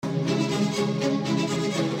Long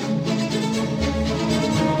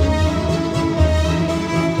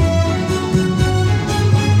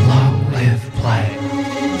live play.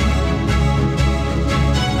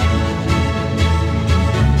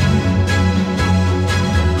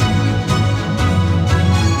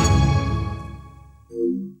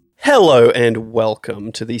 Hello and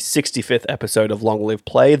welcome to the 65th episode of Long Live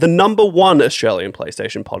Play, the number one Australian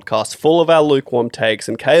PlayStation podcast, full of our lukewarm takes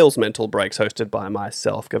and Kale's mental breaks, hosted by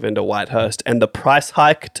myself, Govinda Whitehurst, and the price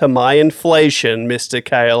hike to my inflation, Mr.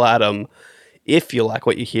 Kale Adam. If you like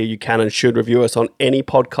what you hear, you can and should review us on any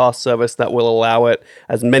podcast service that will allow it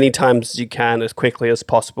as many times as you can, as quickly as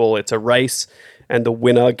possible. It's a race, and the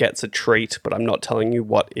winner gets a treat, but I'm not telling you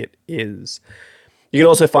what it is. You can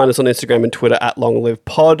also find us on Instagram and Twitter at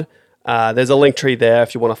LongLivePod. There's a link tree there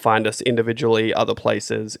if you want to find us individually, other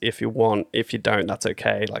places if you want. If you don't, that's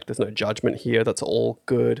okay. Like, there's no judgment here. That's all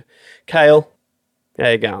good. Kale, how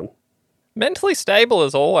you going? Mentally stable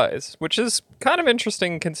as always, which is kind of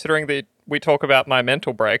interesting considering that we talk about my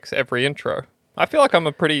mental breaks every intro. I feel like I'm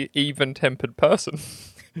a pretty even-tempered person.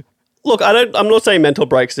 Look, I'm not saying mental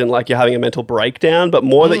breaks in like you're having a mental breakdown, but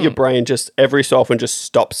more that your brain just every so often just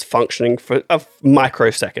stops functioning for a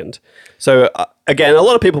microsecond. So again, a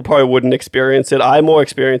lot of people probably wouldn't experience it. I more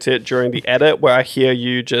experience it during the edit where I hear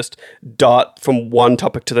you just dart from one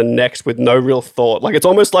topic to the next with no real thought. Like, it's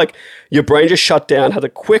almost like your brain just shut down, had a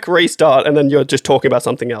quick restart, and then you're just talking about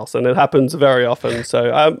something else. And it happens very often.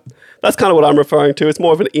 So that's kind of what I'm referring to. It's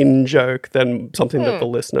more of an in-joke than something that the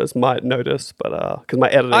listeners might notice. But because my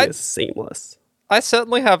editing is seamless. I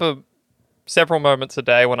certainly have several moments a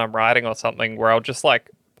day when I'm writing or something where I'll just like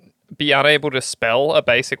be unable to spell a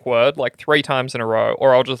basic word like 3 times in a row,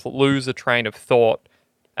 or I'll just lose a train of thought.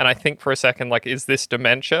 And I think for a second, like, is this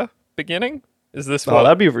dementia beginning? Is this what? Oh,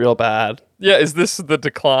 that'd be real bad. Yeah, is this the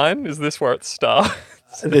decline? Is this where it starts?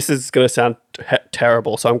 This is going to sound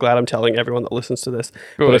terrible, so I'm glad I'm telling everyone that listens to this.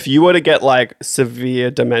 Good. But if you were to get like severe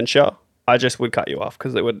dementia, I just would cut you off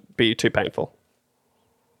because it would be too painful.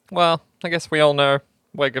 Well, I guess we all know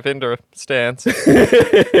where Govinda stands.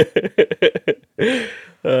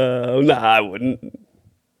 Nah, I wouldn't.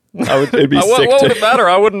 It'd be sick. What would it matter?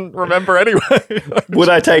 I wouldn't remember anyway. Would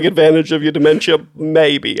I take advantage of your dementia?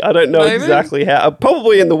 Maybe. I don't know exactly how.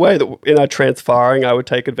 Probably in the way that in our transferring, I would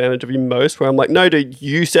take advantage of you most, where I'm like, no, dude,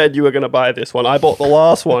 you said you were going to buy this one. I bought the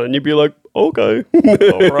last one. And you'd be like, okay.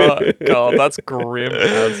 All right. God, that's grim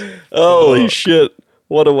as Holy shit.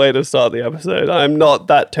 What a way to start the episode. I'm not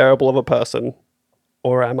that terrible of a person.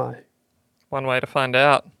 Or am I? One way to find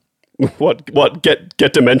out. What? Get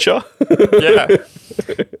dementia? Yeah.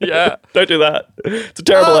 Yeah. Don't do that. It's a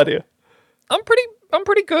terrible idea. I'm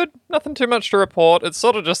pretty good. Nothing too much to report. It's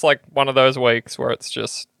sort of just like one of those weeks where it's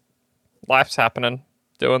just life's happening,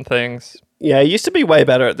 doing things. Yeah, you used to be way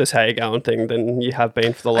better at this how you going thing than you have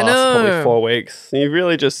been for the last probably 4 weeks. You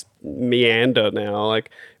really just meander now. Like,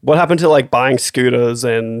 what happened to like buying scooters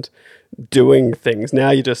and doing things? Now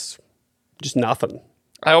you just nothing.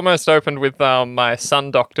 I almost opened with my sun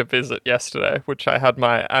doctor visit yesterday, which I had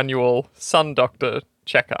my annual sun doctor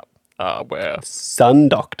checkup. Where Sun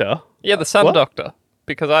doctor? Yeah, the sun What? doctor.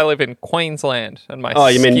 Because I live in Queensland and my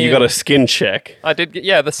You mean you got a skin check? I did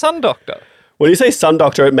get, the sun doctor. When you say sun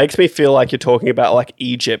doctor, it makes me feel like you're talking about like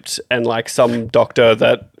Egypt and like some doctor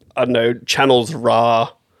that, I don't know, channels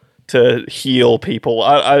Ra to heal people.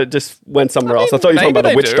 I just went somewhere else. I thought you were talking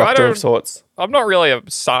about a witch doctor of sorts. I'm not really a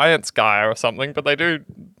science guy or something, but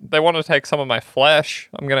they want to take some of my flesh.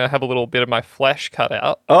 I'm going to have a little bit of my flesh cut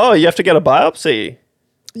out. Oh, you have to get a biopsy.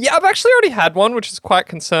 Yeah, I've actually already had one, which is quite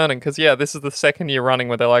concerning because, this is the second year running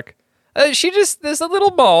where they're like, there's a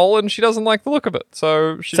little mole and she doesn't like the look of it.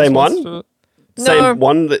 So she Same just wants one? to- Same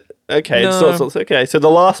one that, okay. No. So okay. So the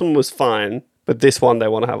last one was fine, but this one they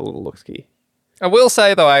want to have a little look-ski. I will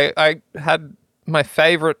say, though, I had my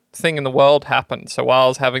favorite thing in the world happen. So while I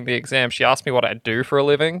was having the exam, she asked me what I do for a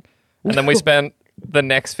living. And then we spent the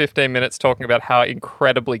next 15 minutes talking about how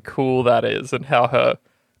incredibly cool that is and how her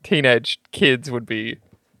teenage kids would be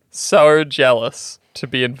so jealous to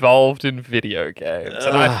be involved in video games.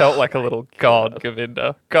 And I felt like a little god,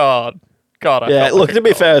 Govinda. God, I Yeah, felt look, like to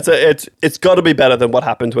be fair, it's got to be better than what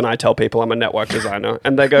happens when I tell people I'm a network designer.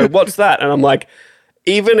 And they go, what's that? And I'm like,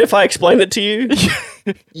 even if I explain it to you,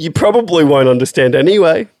 you probably won't understand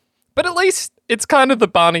anyway. But at least it's kind of the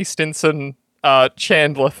Barney Stinson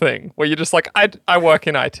Chandler thing, where you're just like, I work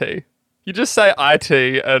in IT. You just say IT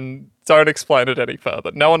and don't explain it any further.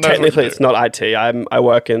 No one knows. Technically, what it's not IT. I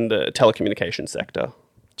work in the telecommunications sector.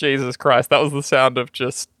 Jesus Christ, that was the sound of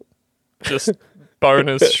just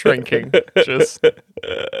boners shrinking. Just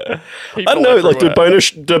I don't know. Like, do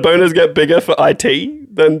boners get bigger for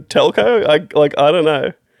IT than telco? I don't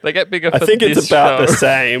know. They get bigger. I For think it's this about show. the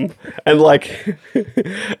same. And like,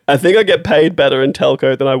 I think I get paid better in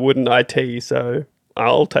telco than I would in IT. So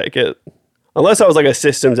I'll take it. Unless I was like a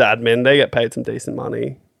systems admin, they get paid some decent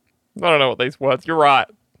money. I don't know what these words. You're right.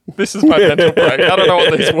 This is my mental break. I don't know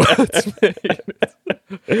what these words mean.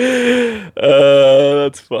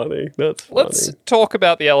 That's funny. That's funny. Let's talk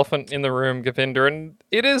about the elephant in the room, Govinder, and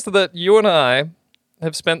it is that you and I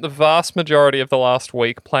have spent the vast majority of the last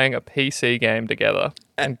week playing a PC game together.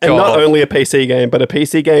 And not only a PC game, but a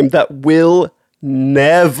PC game that will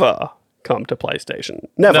never come to PlayStation.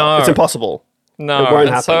 Never. No. It's impossible. No, It won't and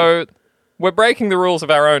happen. so we're breaking the rules of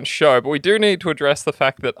our own show, but we do need to address the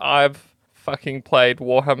fact that I've fucking played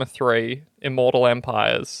Warhammer 3 Immortal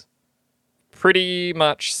Empires pretty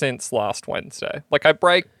much since last Wednesday. Like, I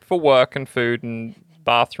break for work and food and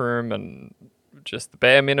bathroom and just the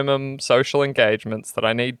bare minimum social engagements that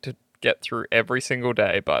I need to get through every single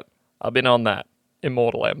day, but I've been on that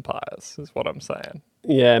Immortal Empires, is what I'm saying.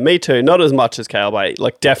 Yeah, me too. Not as much as Cowboy.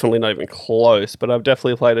 Like, definitely not even close, but I've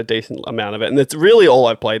definitely played a decent amount of it. And it's really all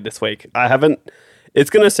I've played this week. I haven't... It's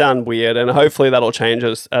going to sound weird, and hopefully that'll change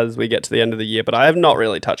as we get to the end of the year, but I have not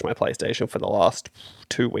really touched my PlayStation for the last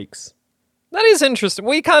 2 weeks. That is interesting.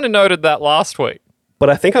 We kind of noted that last week. But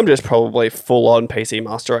I think I'm just probably full-on PC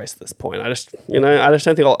Master Race at this point. I just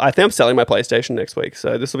don't think I think I'm selling my PlayStation next week,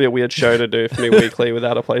 so this will be a weird show to do for me weekly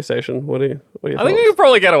without a PlayStation. What do you I think you could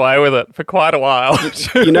probably get away with it for quite a while.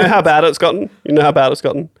 You know how bad it's gotten?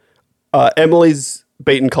 Emily's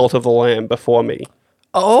beaten Cult of the Lamb before me.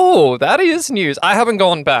 Oh, that is news. I haven't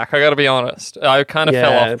gone back. I got to be honest. I kind of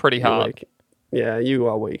fell off pretty you're hard. weak. Yeah, you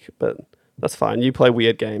are weak, but that's fine. You play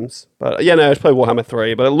weird games. But yeah, no, I just play Warhammer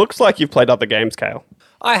 3, but it looks like you've played other games, Kale.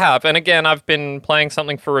 I have. And again, I've been playing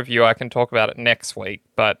something for review. I can talk about it next week.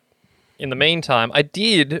 But in the meantime, I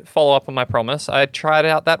did follow up on my promise. I tried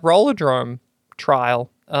out that Rollerdrome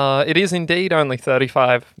trial. It is indeed only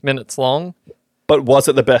 35 minutes long. But was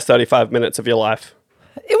it the best 35 minutes of your life?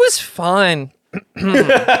 It was fine.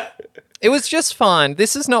 It was just fine.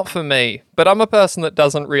 This is not for me, but I'm a person that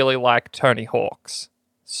doesn't really like Tony Hawk's.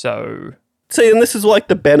 So, See, and this is like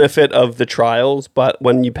the benefit of the trials, but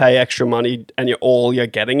when you pay extra money and all you're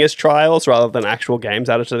getting is trials rather than actual games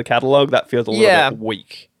added to the catalog, that feels a little bit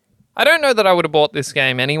weak. I don't know that I would have bought this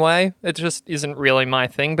game anyway. It just isn't really my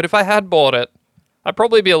thing. But if I had bought it, I'd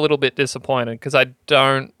probably be a little bit disappointed because I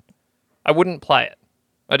wouldn't play it.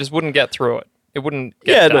 I just wouldn't get through it. It wouldn't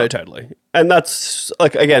get done. No, totally. And that's,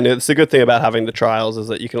 like, again, it's a good thing about having the trials is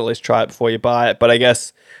that you can at least try it before you buy it. But I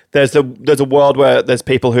guess there's a world where there's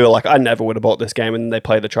people who are like, I never would have bought this game, and they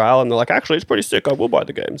play the trial, and they're like, actually, it's pretty sick. I will buy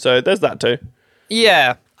the game. So there's that too.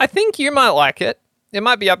 Yeah, I think you might like it. It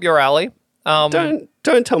might be up your alley. Don't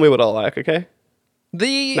tell me what I like, okay?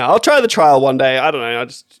 The No, I'll try the trial one day. I don't know.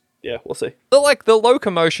 We'll see. the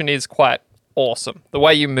locomotion is quite awesome. The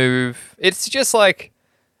way you move, it's just like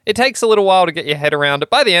it takes a little while to get your head around it.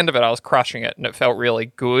 By the end of it, I was crushing it and it felt really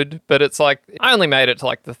good. But it's like I only made it to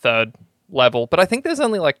like the 3rd level, but I think there's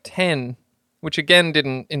only like 10, which again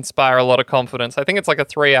didn't inspire a lot of confidence. I think it's like a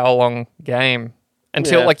 3-hour long game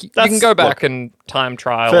until you can go back and time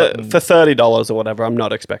trial it. For $30 or whatever, I'm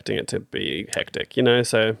not expecting it to be hectic,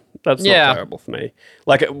 so that's not terrible for me.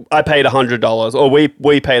 Like, I paid $100, or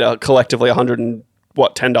we paid collectively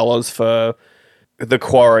 $10 for The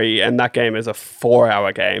Quarry, and that game is a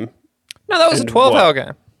 4-hour game. No, that was a 12-hour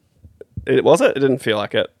game. Was it? It didn't feel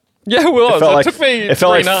like it. Yeah, it was. It took me It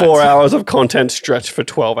felt 3 like nights. 4 hours of content stretched for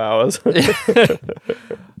 12 hours.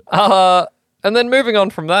 And then moving on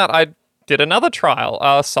from that, I did another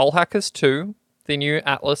trial, Soul Hackers 2, the new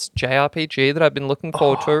Atlas JRPG that I've been looking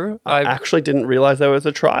forward to. I actually didn't realize there was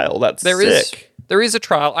a trial. That's sick. There is a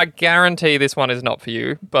trial. I guarantee this one is not for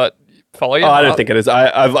you, but follow your I heart. don't think it is.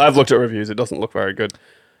 I've looked at reviews. It doesn't look very good.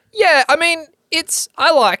 Yeah, I mean,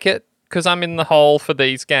 I like it because I'm in the hole for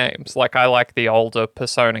these games. Like, I like the older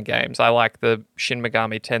Persona games. I like the Shin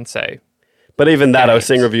Megami Tensei. But even that, I was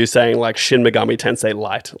seeing reviews saying like Shin Megami Tensei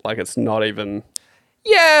Lite. Like, it's not even...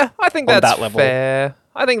 Yeah, I think on that's that level. fair.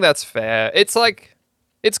 I think that's fair. It's like,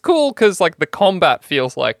 it's cool because like the combat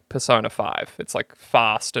feels like Persona 5. It's like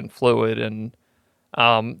fast and fluid, and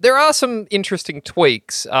there are some interesting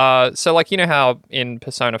tweaks. So like, how in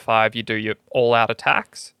Persona 5 you do your all-out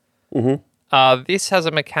attacks? Mm-hmm. This has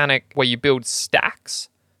a mechanic where you build stacks.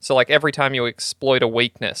 So like every time you exploit a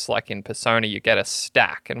weakness, like in Persona, you get a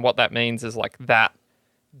stack. And what that means is like that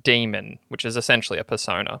demon, which is essentially a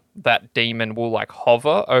persona, that demon will like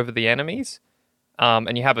hover over the enemies,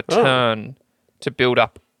 and you have a turn to build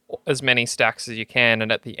up as many stacks as you can,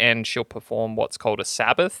 and at the end she'll perform what's called a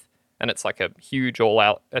Sabbath, and it's like a huge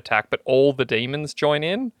all-out attack, but all the demons join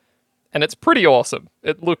in, and it's pretty awesome.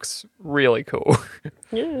 It looks really cool.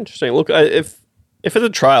 Yeah, interesting. Look, if it's a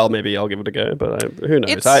trial, maybe I'll give it a go, but who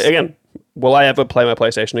knows? It's- Will I ever play my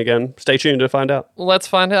PlayStation again? Stay tuned to find out. Let's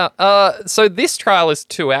find out. So this trial is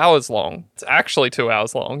 2 hours long. It's actually 2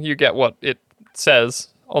 hours long. You get what it says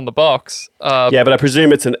on the box. Yeah, but I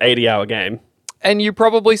presume it's an 80-hour game. And you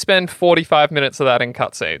probably spend 45 minutes of that in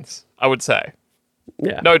cutscenes, I would say.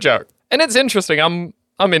 Yeah. No joke. And it's interesting. I'm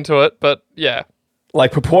into it, but yeah.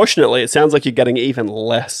 Like, proportionately, it sounds like you're getting even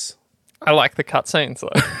less. I like the cutscenes,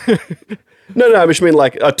 though. No, I just mean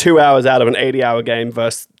like 2 hours out of an 80-hour game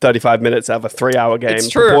versus 35 minutes out of a 3-hour game. It's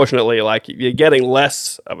true. Proportionately, like, you're getting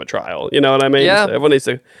less of a trial. You know what I mean? Yeah. So everyone needs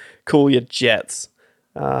to cool your jets.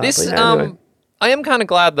 This, but yeah, anyway. I am kind of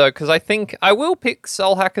glad, though, because I think I will pick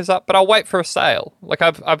Soul Hackers up, but I'll wait for a sale. Like,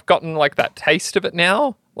 I've gotten, like, that taste of it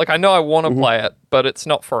now. Like, I know I want to play it, but it's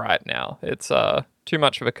not for right now. It's too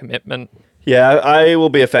much of a commitment. Yeah, I will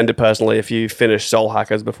be offended personally if you finish Soul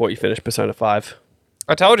Hackers before you finish Persona 5.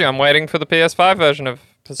 I told you, I'm waiting for the PS5 version of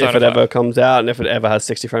Persona If it 5. ever comes out and if it ever has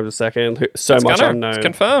 60 frames a second, so much unknown. It's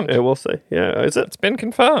confirmed. Yeah, we'll see. Yeah, is it? It's been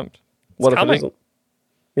confirmed. What if coming. it isn't?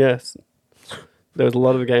 Yes. There's a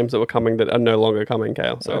lot of games that were coming that are no longer coming,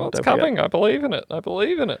 Kale. So Well, it's don't forget. coming. I believe in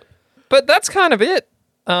it. But that's kind of it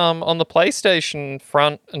on the PlayStation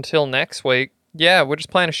front until next week. Yeah, we're just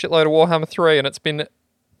playing a shitload of Warhammer 3, and it's been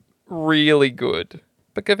really good.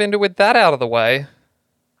 But Govinda, with that out of the way,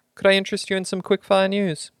 could I interest you in some quickfire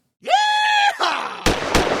news?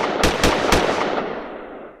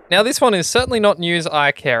 Now, this one is certainly not news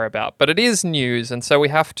I care about, but it is news, and so we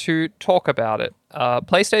have to talk about it.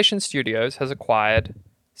 PlayStation Studios has acquired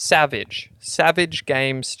Savage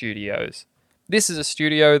Game Studios. This is a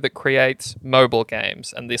studio that creates mobile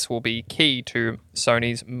games, and this will be key to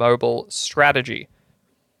Sony's mobile strategy,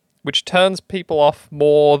 which turns people off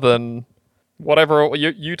more than whatever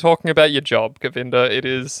you talking about your job, Govinda. It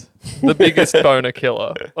is the biggest boner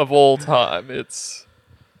killer of all time. It's...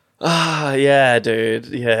 Yeah, dude.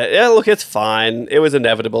 Yeah, look, it's fine. It was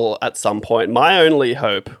inevitable at some point. My only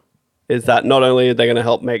hope is that not only are they going to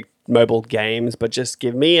help make mobile games, but just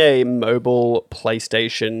give me a mobile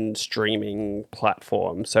PlayStation streaming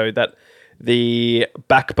platform so that the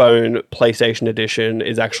backbone PlayStation edition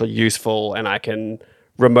is actually useful and I can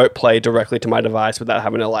remote play directly to my device without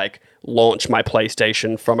having to like launch my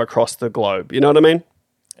PlayStation from across the globe. You know what I mean?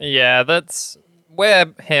 Yeah,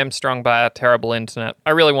 we're hamstrung by our terrible internet. I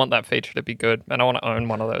really want that feature to be good, and I want to own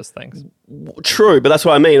one of those things. True, but that's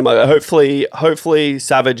what I mean. Like, hopefully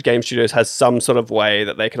Savage Game Studios has some sort of way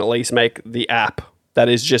that they can at least make the app that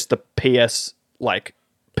is just the PS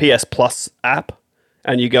Plus app,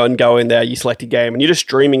 and you go in there, you select a game, and you're just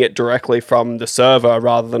streaming it directly from the server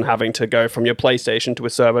rather than having to go from your PlayStation to a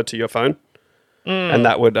server to your phone. And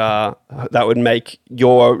that would make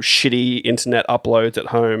your shitty internet uploads at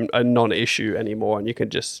home a non-issue anymore, and you can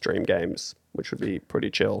just stream games, which would be pretty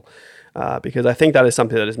chill. Because I think that is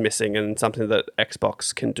something that is missing and something that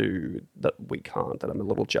Xbox can do that we can't, that I'm a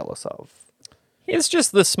little jealous of. Here's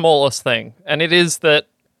just the smallest thing, and it is that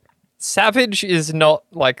Savage is not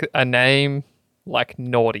like a name like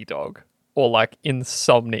Naughty Dog or like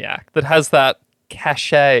Insomniac that has that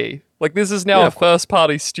cachet. Like, this is now a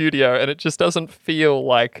first-party studio, and it just doesn't feel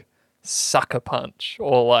like Sucker Punch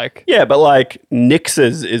or like... Yeah, but like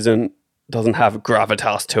Nix's doesn't have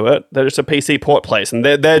gravitas to it. They're just a PC port place, and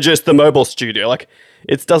they're just the mobile studio. Like,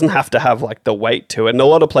 it doesn't have to have like the weight to it. And a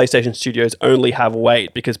lot of PlayStation studios only have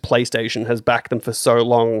weight because PlayStation has backed them for so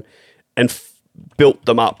long and built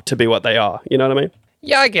them up to be what they are. You know what I mean?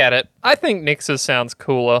 Yeah, I get it. I think Nix's sounds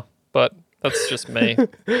cooler, but that's just me. Are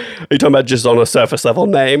you talking about just on a surface level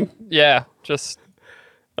name? Yeah, just...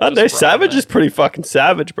 I don't know, Savage is pretty fucking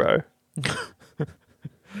savage, bro.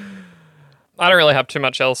 I don't really have too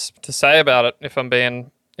much else to say about it, if I'm being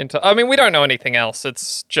into... I mean, we don't know anything else.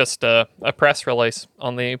 It's just a press release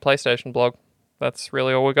on the PlayStation blog. That's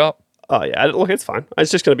really all we got. Oh, yeah. Look, it's fine. It's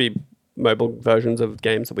just going to be mobile versions of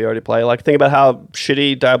games that we already play. Like, think about how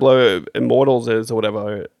shitty Diablo Immortals is or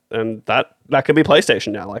whatever, and that could be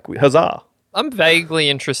PlayStation now. Like, huzzah. I'm vaguely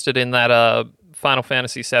interested in that Final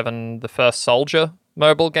Fantasy VII, The First Soldier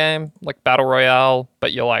mobile game, like Battle Royale,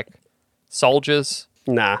 but you're like soldiers.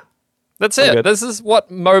 Nah. That's I'm it. good. This is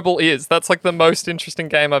what mobile is. That's like the most interesting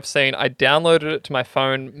game I've seen. I downloaded it to my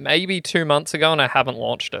phone maybe 2 months ago and I haven't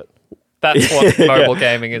launched it. That's what mobile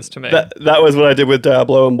gaming is to me. That was what I did with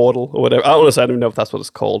Diablo Immortal or whatever. Honestly, I don't even know if that's what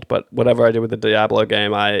it's called, but whatever I did with the Diablo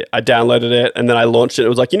game, I downloaded it and then I launched it. It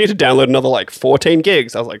was like, you need to download another like 14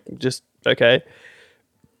 gigs. I was like, just okay.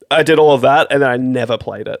 I did all of that, and then I never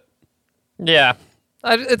played it. Yeah.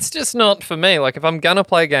 It's just not for me. Like, if I'm going to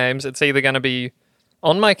play games, it's either going to be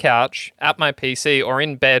on my couch, at my PC, or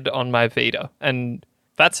in bed on my Vita. And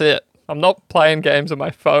that's it. I'm not playing games on my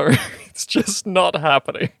phone. It's just not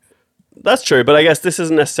happening. That's true, but I guess this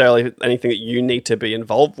isn't necessarily anything that you need to be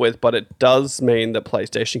involved with, but it does mean that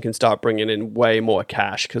PlayStation can start bringing in way more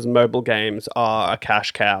cash, because mobile games are a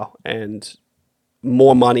cash cow, and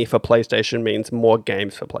more money for PlayStation means more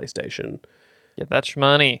games for PlayStation. Yeah, that's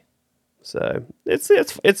money. So it's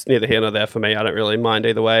neither here nor there for me. I don't really mind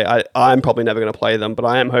either way. I'm probably never going to play them, but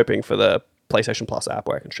I am hoping for the PlayStation Plus app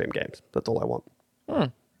where I can stream games. That's all I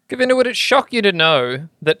want. Govinda, would it shock you to know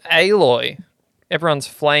that Aloy, everyone's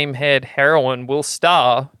flame-haired heroine, will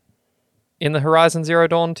star in the Horizon Zero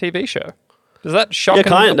Dawn TV show? Does that shock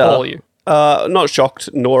and appall you? Not shocked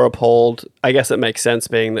nor appalled. I guess it makes sense,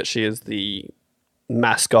 being that she is the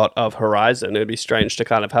mascot of Horizon. It'd be strange to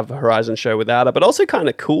kind of have a Horizon show without her, but also kind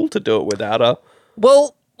of cool to do it without her.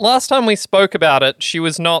 Well, last time we spoke about it, she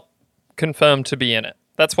was not confirmed to be in it.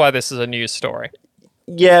 That's why this is a news story.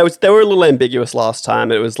 Yeah, they were a little ambiguous last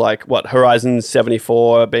time. It was like, Horizon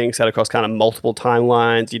 74 being set across kind of multiple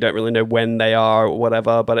timelines. You don't really know when they are or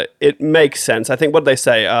whatever, but it makes sense. I think what they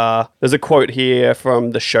say, there's a quote here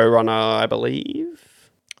from the showrunner, I believe.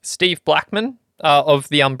 Steve Blackman of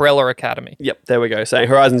the Umbrella Academy. Yep, there we go. Saying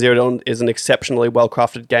Horizon Zero Dawn is an exceptionally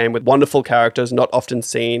well-crafted game with wonderful characters not often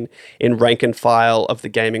seen in rank and file of the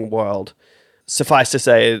gaming world. Suffice to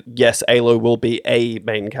say, yes, Aloy will be a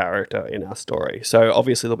main character in our story. So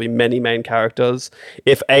obviously there'll be many main characters.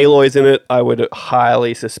 If Aloy's in it, I would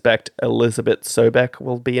highly suspect Elizabeth Sobek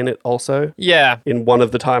will be in it also. Yeah. In one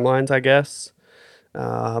of the timelines, I guess.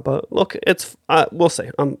 But look, we'll see.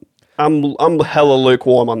 I'm hella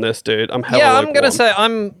lukewarm on this, dude. I'm going to say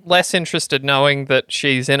I'm less interested knowing that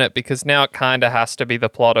she's in it, because now it kind of has to be the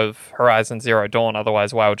plot of Horizon Zero Dawn.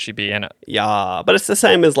 Otherwise, why would she be in it? Yeah, but it's the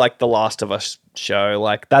same as like the Last of Us show.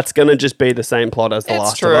 Like, that's going to just be the same plot as the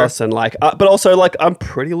Last of Us. And like, but also like, I'm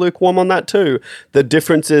pretty lukewarm on that too. The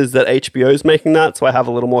difference is that HBO's making that, so I have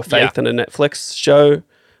a little more faith in a Netflix show.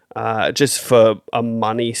 Just for a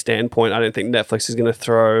money standpoint, I don't think Netflix is going to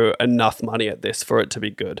throw enough money at this for it to be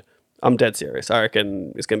good. I'm dead serious. I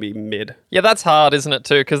reckon it's going to be mid. Yeah, that's hard, isn't it,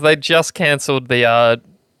 too? Because they just cancelled the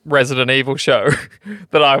Resident Evil show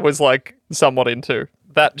that I was, like, somewhat into.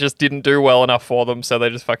 That just didn't do well enough for them, so they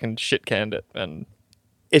just fucking shit-canned it. And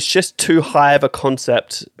it's just too high of a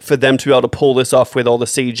concept for them to be able to pull this off with all the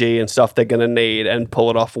CG and stuff they're going to need, and pull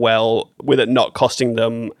it off well with it not costing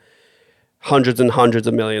them hundreds and hundreds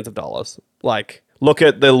of millions of dollars. Like, look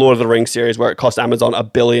at the Lord of the Rings series where it cost Amazon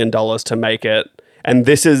 $1 billion to make it. And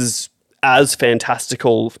this is as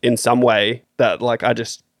fantastical in some way that, like,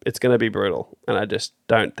 it's going to be brutal. And I just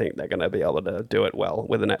don't think they're going to be able to do it well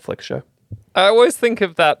with a Netflix show. I always think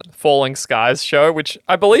of that Falling Skies show, which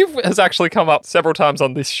I believe has actually come up several times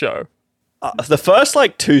on this show. The first,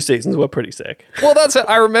 2 seasons were pretty sick. Well, that's it.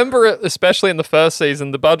 I remember it, especially in the first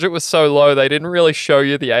season. The budget was so low, they didn't really show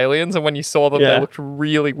you the aliens. And when you saw them, they looked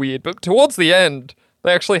really weird. But towards the end,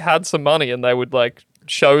 they actually had some money and they would,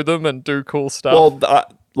 show them and do cool stuff.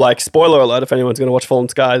 Well, spoiler alert if anyone's going to watch Fallen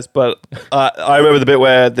Skies, but I remember the bit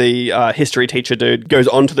where the history teacher dude goes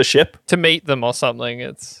onto the ship to meet them or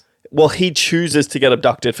something. Well, he chooses to get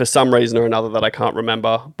abducted for some reason or another that I can't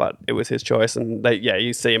remember, but it was his choice. And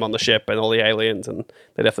you see him on the ship and all the aliens, and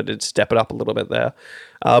they definitely did step it up a little bit there.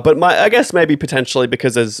 But I guess maybe potentially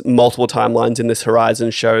because there's multiple timelines in this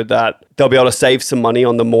Horizon show, that they'll be able to save some money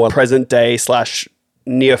on the more present day /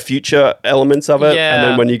 near future elements of it. Yeah. And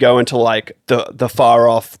then when you go into the far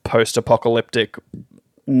off post-apocalyptic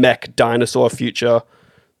mech dinosaur future,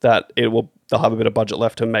 that they'll have a bit of budget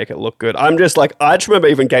left to make it look good. I just remember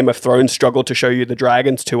even Game of Thrones struggled to show you the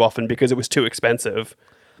dragons too often because it was too expensive.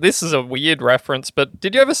 This is a weird reference, but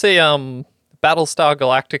did you ever see Battlestar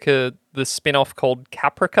Galactica, the spin-off called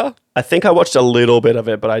Caprica? I think I watched a little bit of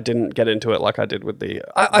it, but I didn't get into it like I did with the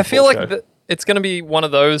I feel like it's going to be one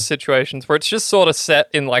of those situations where it's just sort of set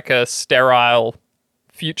in a sterile,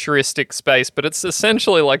 futuristic space, but it's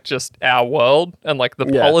essentially just our world and the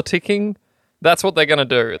politicking. That's what they're going to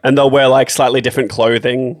do. And they'll wear slightly different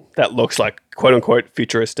clothing that looks quote unquote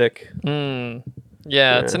futuristic.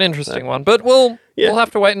 Yeah, it's an interesting one, but we'll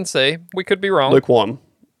have to wait and see. We could be wrong. Lukewarm.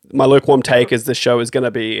 My lukewarm take is this show is going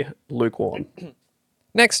to be lukewarm.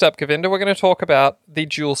 Next up, Govinda, we're going to talk about the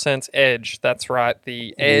DualSense Edge. That's right,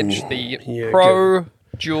 the Edge, the Pro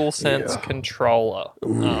DualSense controller.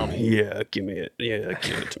 Give me it. Yeah,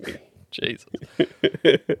 give it to me. Jesus.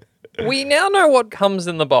 We now know what comes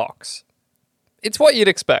in the box. It's what you'd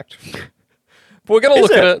expect. But we're going to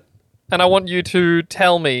look at it and I want you to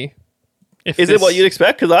tell me if Is it what you'd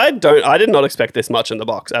expect? Because I did not expect this much in the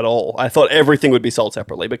box at all. I thought everything would be sold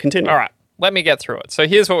separately, but continue. All right, let me get through it. So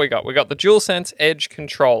here's what we got. We got the DualSense Edge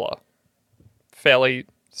controller. Fairly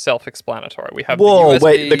self-explanatory. We have Whoa, the USB.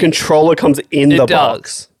 wait, the controller comes in the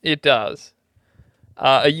box. It does.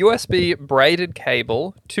 A USB braided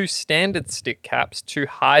cable, 2 standard stick caps, 2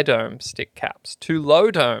 high dome stick caps, 2 low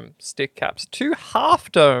dome stick caps, 2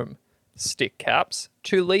 half dome stick caps,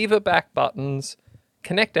 2 lever back buttons,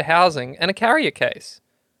 connector housing, and a carrier case.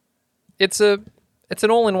 It's an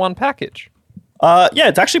all-in-one package. Yeah,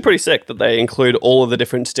 it's actually pretty sick that they include all of the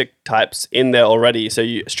different stick types in there already. So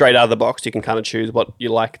you straight out of the box, you can kind of choose what you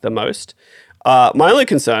like the most. My only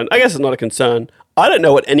concern, I guess it's not a concern, I don't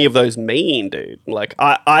know what any of those mean, dude. Like,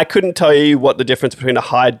 I couldn't tell you what the difference between a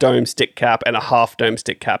high dome stick cap and a half dome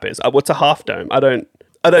stick cap is. What's a half dome? I don't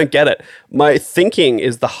get it. My thinking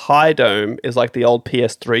is the high dome is like the old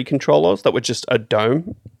PS3 controllers that were just a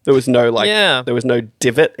dome. There was no there was no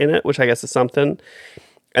divot in it, which I guess is something.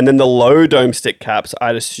 And then the low dome stick caps,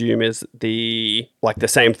 I'd assume is the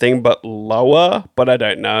same thing but lower, but I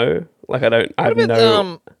don't know. I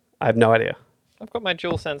have no idea. I've got my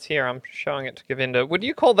DualSense here. I'm showing it to Govinda. Would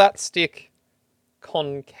you call that stick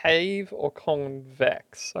concave or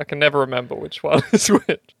convex? I can never remember which one is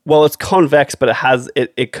which. Well, it's convex, but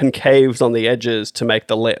it concaves on the edges to make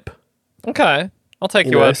the lip. Okay, I'll take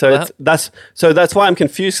your word for that. That's why I'm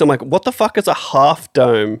confused. I'm like, what the fuck is a half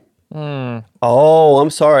dome? Oh, I'm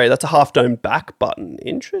sorry. That's a half dome back button.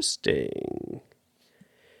 Interesting.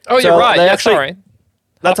 Oh, you're right. Yeah, sorry.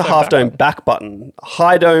 That's a half dome back button.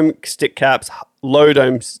 High dome stick caps, low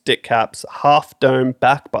dome stick caps, half dome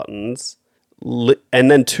back buttons,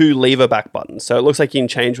 and then 2 lever back buttons. So it looks like you can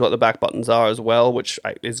change what the back buttons are as well, which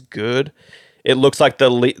is good. It looks like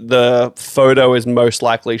the photo is most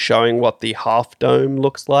likely showing what the half dome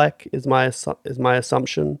looks like. Is my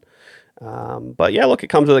assumption. But yeah, look, it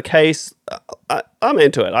comes with a case. I'm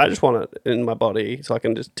into it. I just want it in my body so I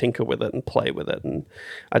can just tinker with it and play with it, and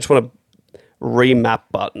I just want to remap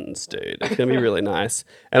buttons, dude. It's gonna be really nice.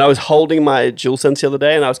 And I was holding my DualSense the other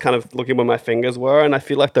day, and I was kind of looking where my fingers were, and I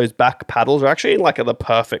feel like those back paddles are actually in the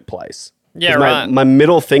perfect place. Yeah, right. My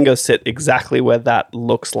middle fingers sit exactly where that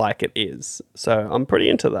looks like it is. So I'm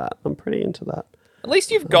pretty into that. At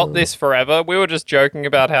least you've got this forever. We were just joking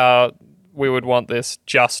about how we would want this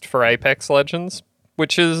just for Apex Legends,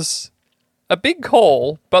 which is a big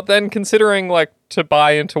call, but then considering to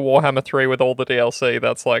buy into Warhammer 3 with all the DLC,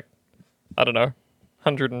 that's I don't know,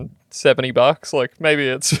 $170. Maybe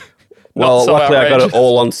it's well, so luckily outrageous. I got it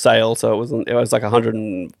all on sale, so it was like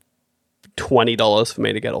 $120 for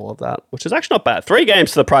me to get all of that, which is actually not bad. 3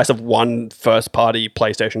 games for the price of one first-party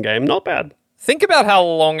PlayStation game, not bad. Think about how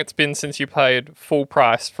long it's been since you paid full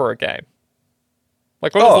price for a game.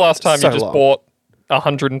 When was the last time you just bought a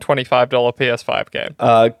 $125 PS5 game?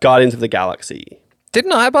 Guardians of the Galaxy.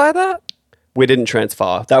 Didn't I buy that? We didn't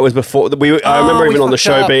transfer. That was before. I remember even on the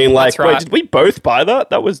show being like, right. wait, did we both buy that?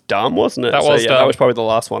 That was dumb, wasn't it? That was dumb. That was probably the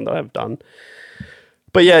last one that I've done.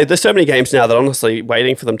 But yeah, there's so many games now that honestly,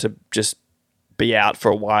 waiting for them to just be out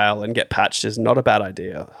for a while and get patched is not a bad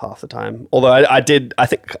idea half the time. Although I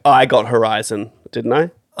think I got Horizon, didn't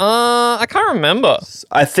I? I can't remember.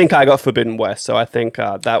 I think I got Forbidden West, so I think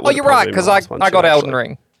that was. Oh, you're right, because I got Elden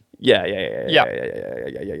Ring. Yeah.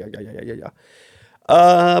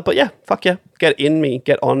 But yeah, fuck yeah. Get in me,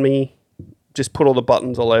 get on me. Just put all the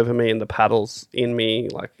buttons all over me and the paddles in me.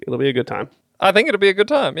 It'll be a good time. I think it'll be a good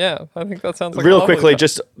time, yeah. I think that sounds like real quickly,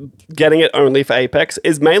 just getting it only for Apex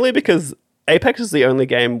is mainly because Apex is the only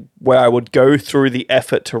game where I would go through the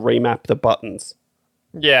effort to remap the buttons.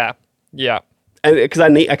 Yeah. And because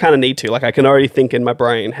I kind of need to. I can already think in my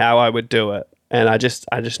brain how I would do it. And I just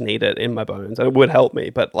need it in my bones. And it would help me.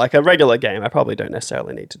 But a regular game, I probably don't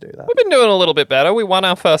necessarily need to do that. We've been doing a little bit better. We won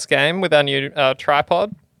our first game with our new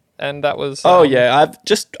tripod. And that was... oh, yeah. I've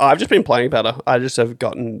just been playing better. I just have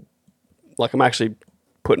gotten... I'm actually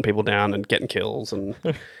putting people down and getting kills. And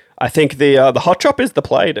I think the hot drop is the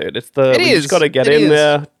play, dude. We just got to get in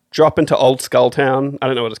there, drop into old Skulltown. I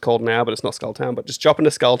don't know what it's called now, but it's not Skulltown. But just drop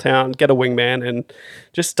into Skulltown, get a wingman, and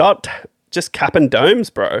just start... just capping domes,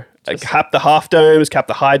 bro. Cap the half domes, cap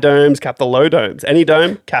the high domes, cap the low domes. Any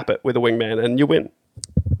dome, cap it with a wingman and you win.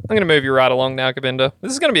 I'm going to move you right along now, Govinda.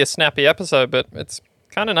 This is going to be a snappy episode, but it's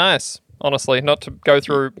kind of nice, honestly, not to go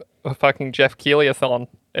through a fucking Jeff Keighley-a-thon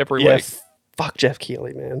every week. Fuck Jeff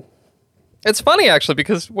Keighley, man. It's funny, actually,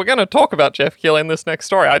 because we're going to talk about Jeff Keighley in this next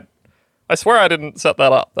story. I swear I didn't set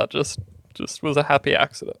that up. That just was a happy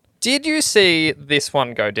accident. Did you see this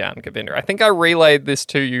one go down, Govinda? I think I relayed this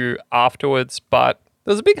to you afterwards, but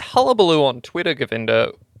there was a big hullabaloo on Twitter,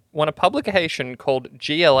 Govinda, when a publication called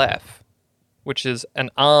GLF, which is an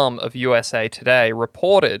arm of USA Today,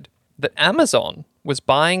 reported that Amazon was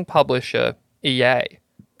buying publisher EA.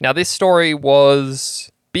 Now, this story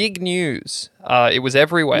was big news. It was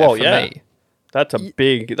everywhere for me. That's a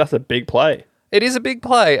big play. It is a big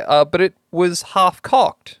play, but it was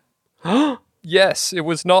half-cocked. Yes, it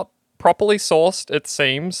was not properly sourced, it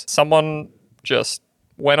seems. Someone just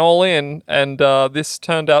went all in, and this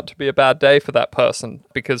turned out to be a bad day for that person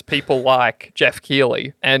because people like Jeff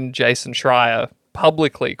Keighley and Jason Schreier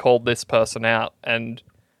publicly called this person out. And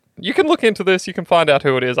you can look into this, you can find out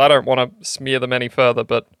who it is. I don't want to smear them any further,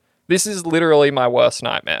 but this is literally my worst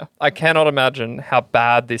nightmare. I cannot imagine how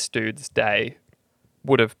bad this dude's day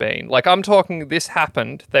would have been. Like, I'm talking, this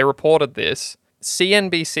happened, they reported this.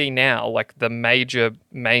 CNBC Now, like the major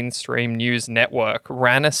mainstream news network,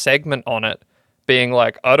 ran a segment on it being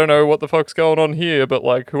like, I don't know what the fuck's going on here, but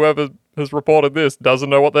like whoever has reported this doesn't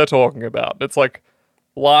know what they're talking about. It's like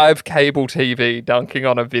live cable TV dunking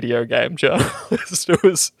on a video game journalist. It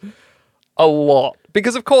was a lot.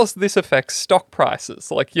 Because of course this affects stock prices.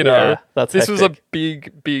 Like, you know, this was a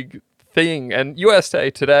big thing. And USA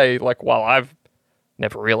Today, like, while I've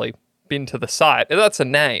never really been to the site, that's a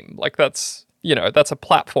name. Like, that's, you know, that's a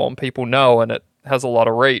platform people know and it has a lot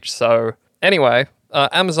of reach. So anyway,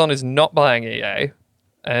 Amazon is not buying EA,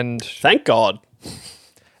 and thank God.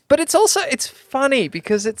 But it's funny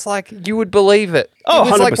because it's like you would believe it. Oh,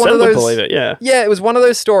 it was 100% like one of those, would believe it, yeah. Yeah, it was one of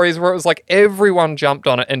those stories where it was like everyone jumped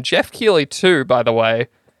on it. And Jeff Keighley too, by the way,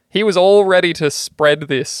 he was all ready to spread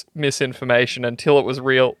this misinformation until it was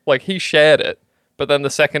real. Like, he shared it, but then the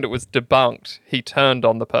second it was debunked, he turned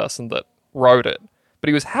on the person that wrote it. But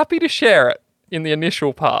he was happy to share it in the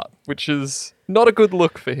initial part, which is not a good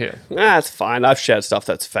look for him. It's fine. I've shared stuff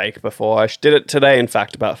that's fake before. I did it today, in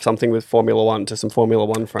fact, about something with Formula One to some Formula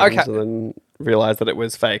One friends, and then realized that it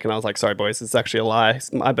was fake. And I was like, sorry, boys, it's actually a lie.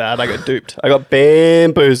 My bad. I got duped. I got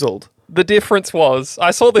bamboozled. The difference was,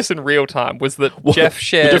 I saw this in real time, was that Jeff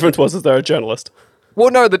shared... The difference was, is they're a journalist.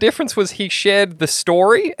 Well, no, the difference was he shared the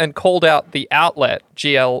story and called out the outlet,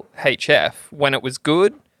 GLHF, when it was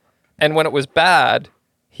good, and when it was bad,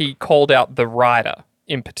 he called out the writer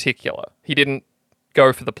in particular. He didn't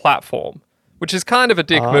go for the platform, which is kind of a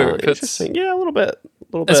dick move. Interesting. Yeah, a little bit.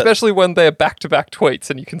 Especially when they're back-to-back tweets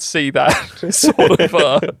and you can see that sort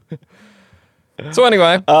of... So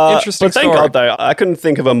anyway, interesting but thank story. God, though, I couldn't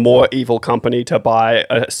think of a more evil company to buy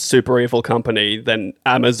a super evil company than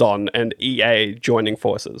Amazon and EA joining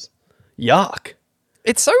forces. Yuck.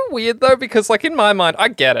 It's so weird, though, because, like, in my mind, I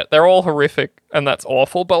get it. They're all horrific, and that's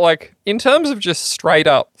awful. But, like, in terms of just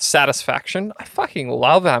straight-up satisfaction, I fucking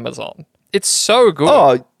love Amazon. It's so good.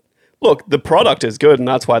 Oh, look, the product is good, and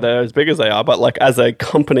that's why they're as big as they are. But, like, as a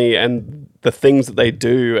company and the things that they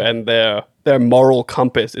do and their moral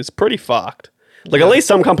compass is pretty fucked. Like, at least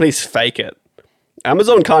some companies fake it.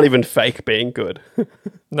 Amazon can't even fake being good.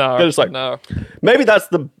 No, they're just like, no. Maybe that's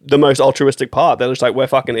the most altruistic part. They're just like, we're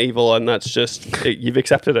fucking evil, and that's just, you've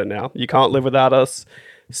accepted it now. You can't live without us.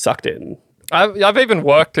 Sucked in. I've even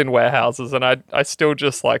worked in warehouses, and I still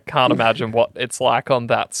just, like, can't imagine what it's like on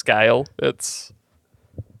that scale. It's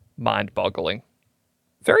mind-boggling.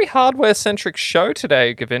 Very hardware-centric show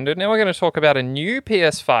today, Govinda. Now we're going to talk about a new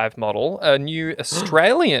PS5 model, a new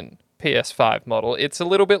Australian PS5 model. It's a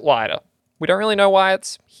little bit lighter. We don't really know why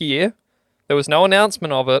it's here. There was no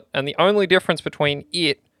announcement of it, and the only difference between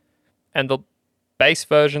it and the base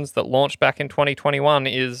versions that launched back in 2021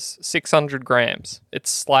 is 600 grams. It's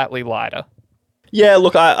slightly lighter. Yeah,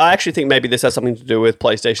 look, I actually think maybe this has something to do with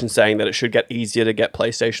PlayStation saying that it should get easier to get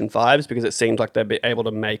PlayStation 5s because it seems like they'll be able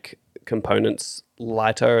to make components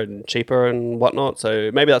lighter and cheaper and whatnot. So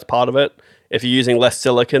maybe that's part of it. If you're using less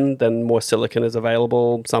silicon, then more silicon is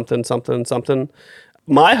available, something.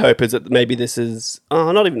 My hope is that maybe this is,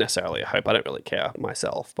 not even necessarily a hope, I don't really care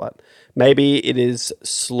myself, but maybe it is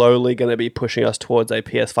slowly going to be pushing us towards a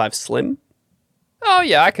PS5 Slim. Oh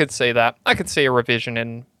yeah, I could see that. I could see a revision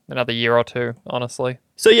in another year or two, honestly.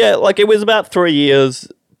 So yeah, like it was about 3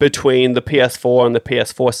 years between the PS4 and the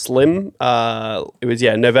PS4 Slim. It was,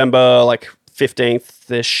 November like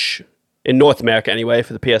 15th-ish, in North America anyway,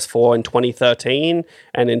 for the PS4 in 2013,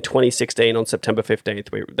 and in 2016 on September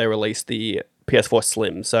 15th, they released the PS4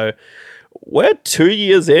 Slim. So we're 2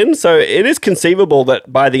 years in, so it is conceivable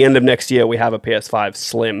that by the end of next year we have a PS5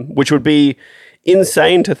 Slim, which would be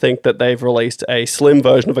insane to think that they've released a slim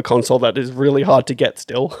version of a console that is really hard to get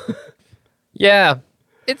still. Yeah,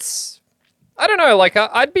 I don't know, like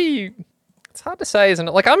it's hard to say, isn't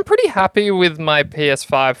it? Like, I'm pretty happy with my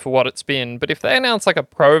PS5 for what it's been, but if they announce like a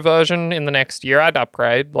pro version in the next year, I'd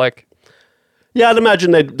upgrade. Like, Yeah, I'd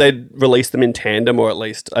imagine they'd release them in tandem, or at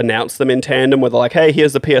least announce them in tandem, where they're like, hey,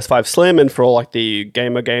 here's the PS5 Slim, and for all like the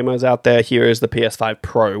gamers out there, here is the PS5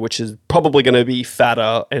 Pro, which is probably going to be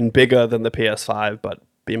fatter and bigger than the PS5, but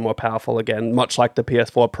be more powerful again, much like the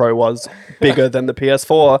PS4 Pro was bigger than the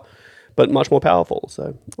PS4, but much more powerful.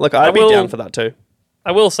 So, look, I'd be down for that too.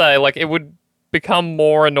 I will say, like, it would become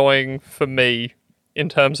more annoying for me in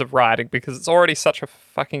terms of writing, because it's already such a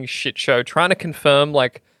fucking shit show trying to confirm,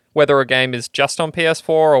 like, whether a game is just on PS4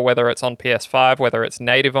 or whether it's on PS5, whether it's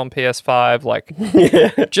native on PS5,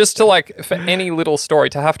 like, just to, like, for any little story,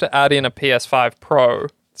 to have to add in a PS5 Pro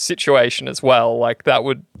situation as well, like, that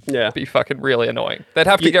would be fucking really annoying. They'd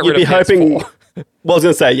have to get rid of PS4. Well, I was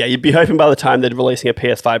going to say, yeah, you'd be hoping by the time they're releasing a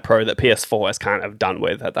PS5 Pro that PS4 is kind of done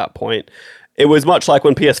with at that point. It was much like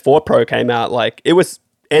when PS4 Pro came out, like, it was,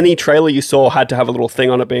 any trailer you saw had to have a little thing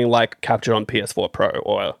on it being, like, captured on PS4 Pro,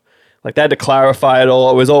 or... like, they had to clarify it all.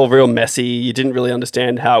 It was all real messy. You didn't really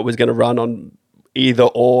understand how it was going to run on either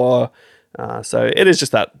or. So it is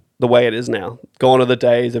just that, the way it is now. Gone are the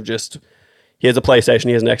days of just, here's a PlayStation,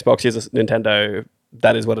 here's an Xbox, here's a Nintendo.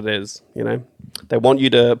 That is what it is, you know? They want you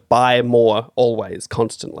to buy more, always,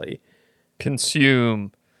 constantly.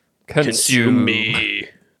 Consume me.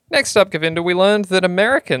 Next up, Govinda, we learned that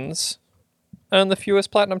Americans earn the fewest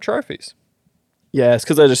platinum trophies. Yeah, it's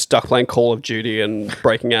because they're just stuck playing Call of Duty and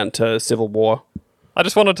breaking out into Civil War. I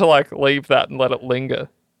just wanted to, like, leave that and let it linger.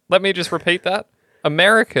 Let me just repeat that.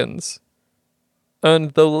 Americans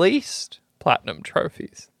earned the least platinum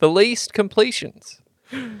trophies, the least completions.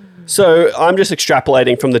 So I'm just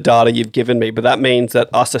extrapolating from the data you've given me, but that means that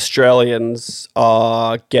us Australians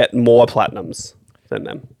get more platinums than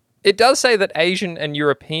them. It does say that Asian and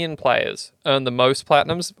European players earn the most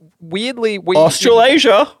platinums. Weirdly,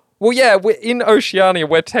 Australasia? Well, yeah, we're in Oceania.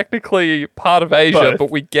 We're technically part of Asia, Both.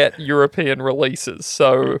 but we get European releases.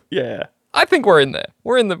 So Yeah. I think we're in there.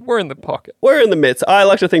 We're in the pocket. We're in the midst. I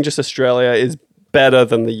like to think just Australia is better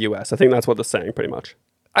than the US. I think that's what they're saying, pretty much.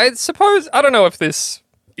 I suppose, I don't know if this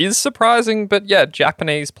is surprising, but yeah,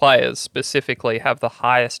 Japanese players specifically have the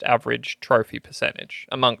highest average trophy percentage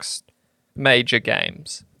amongst major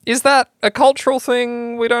games. Is that a cultural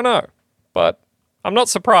thing? We don't know. But I'm not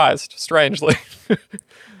surprised, strangely.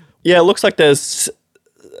 Yeah, it looks like there's...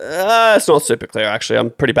 it's not super clear, actually.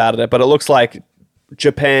 I'm pretty bad at it. But it looks like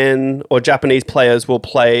Japan or Japanese players will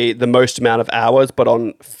play the most amount of hours, but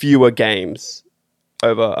on fewer games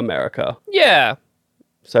over America. Yeah.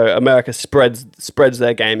 So America spreads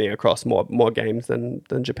their gaming across more games than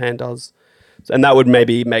Japan does. And that would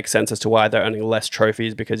maybe make sense as to why they're earning less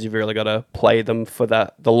trophies, because you've really got to play them for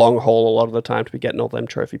the long haul a lot of the time to be getting all them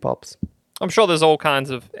trophy pops. I'm sure there's all kinds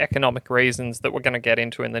of economic reasons that we're going to get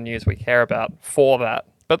into in the news we care about for that.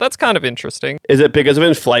 But that's kind of interesting. Is it because of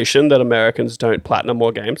inflation that Americans don't platinum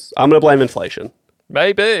more games? I'm going to blame inflation.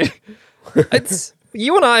 Maybe. It's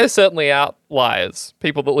you and I are certainly outliers,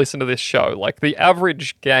 people that listen to this show. Like, the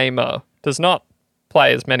average gamer does not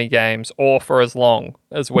play as many games or for as long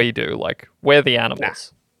as we do. Like, we're the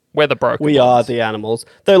animals. We're the broken We are ones. the animals.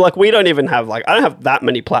 Though, like, we don't even have, like, I don't have that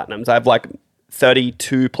many platinums. I have, like,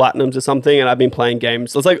 32 platinums or something, and I've been playing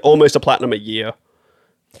games. It's like almost a platinum a year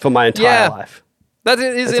for my entire life. That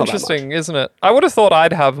is It's not that interesting, isn't it? I would have thought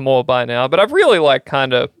I'd have more by now, but I've really, like,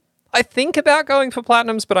 I think about going for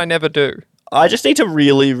platinums, but I never do. I just need to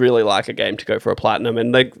really, really like a game to go for a platinum.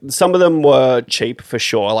 And like some of them were cheap for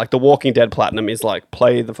sure. Like the Walking Dead platinum is like,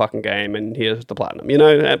 play the fucking game and here's the platinum, you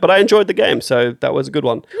know? But I enjoyed the game, so that was a good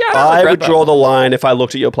one. Yeah, I would draw the line if I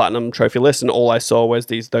looked at your platinum trophy list and all I saw was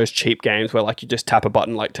those cheap games where like you just tap a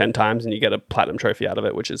button like 10 times and you get a platinum trophy out of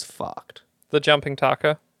it, which is fucked. The jumping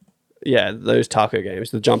taco. Yeah, those taco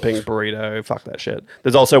games, the jumping burrito, fuck that shit.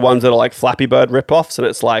 There's also ones that are like Flappy Bird ripoffs, and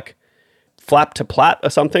it's like flap to plat or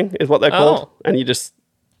something is what they're called. And you just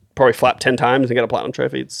probably flap 10 times and get a platinum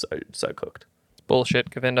trophy. It's so cooked. Bullshit,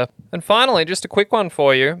 Govinda. And finally, just a quick one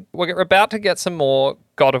for you. We're about to get some more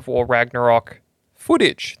God of War Ragnarok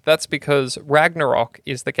footage. That's because Ragnarok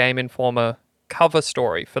is the Game Informer cover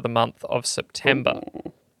story for the month of September.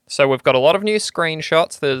 Ooh. So we've got a lot of new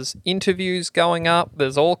screenshots. There's interviews going up.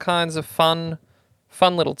 There's all kinds of fun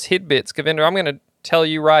little tidbits. Govinda, I'm going to tell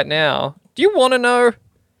you right now. Do you want to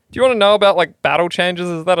know about like battle changes?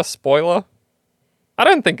 Is that a spoiler? I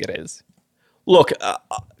don't think it is. Look,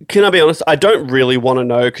 can I be honest? I don't really want to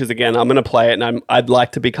know because, again, I'm going to play it and I'd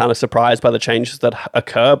like to be kind of surprised by the changes that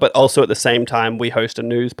occur. But also at the same time, we host a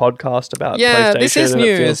news podcast about PlayStation. This is and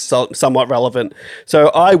news. It feels somewhat relevant. So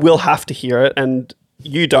I will have to hear it and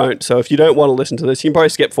you don't. So if you don't want to listen to this, you can probably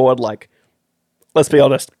skip forward like, let's be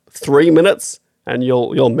honest, 3 minutes and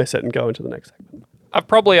you'll miss it and go into the next segment. I've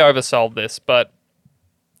probably oversold this, but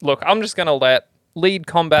look, I'm just going to let lead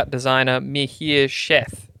combat designer Mihir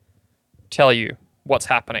Sheth tell you what's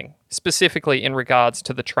happening, specifically in regards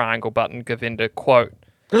to the triangle button, Govinda. Quote,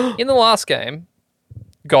 in the last game,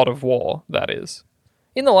 God of War, that is.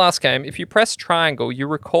 In the last game, if you press triangle, you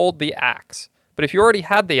recalled the axe. But if you already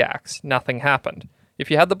had the axe, nothing happened.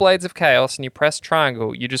 If you had the Blades of Chaos and you pressed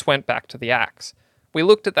triangle, you just went back to the axe. We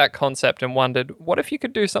looked at that concept and wondered, what if you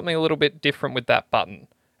could do something a little bit different with that button?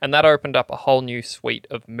 And that opened up a whole new suite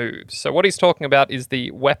of moves. So what he's talking about is the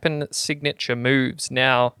weapon signature moves.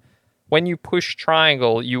 Now, when you push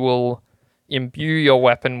triangle, you will imbue your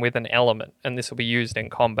weapon with an element, and this will be used in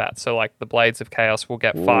combat. So like the Blades of Chaos will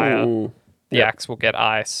get fire, the axe will get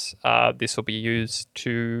ice. This will be used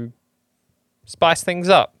to spice things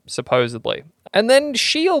up, supposedly. And then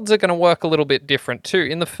shields are going to work a little bit different too.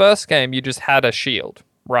 In the first game, you just had a shield,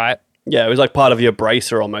 right? Yeah, it was like part of your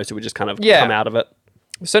bracer almost. It would just kind of come out of it.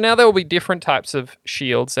 So now there will be different types of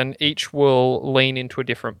shields, and each will lean into a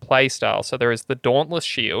different play style. So there is the Dauntless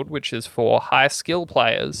Shield, which is for high skill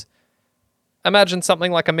players. Imagine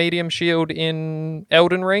something like a medium shield in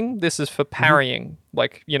Elden Ring. This is for parrying,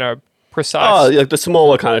 like, precise. Oh, like the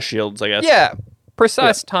smaller kind of shields, I guess. Yeah,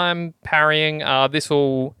 precise time parrying. This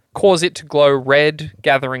will cause it to glow red,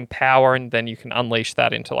 gathering power, and then you can unleash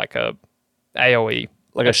that into like a AoE.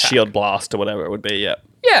 Like a shield blast or whatever it would be, yeah.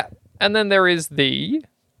 Yeah. And then there is the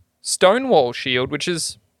Stonewall Shield, which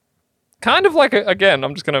is kind of like,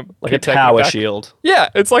 I'm just going to... Like a tower shield. Yeah,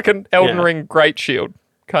 it's like an Elden Ring Great Shield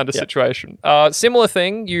kind of situation. Similar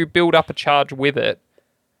thing, you build up a charge with it.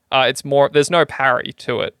 There's no parry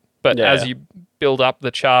to it, but as you build up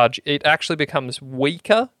the charge, it actually becomes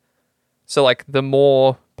weaker. So like the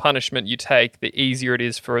more punishment you take, the easier it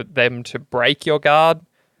is for them to break your guard.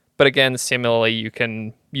 But again, similarly, you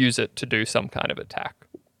can use it to do some kind of attack.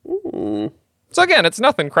 So again, it's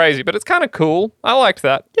nothing crazy, but it's kind of cool. I liked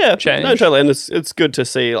that change. No, totally. And it's good to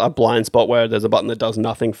see a blind spot where there's a button that does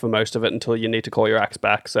nothing for most of it until you need to call your axe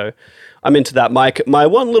back. So I'm into that. My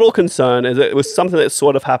one little concern is it was something that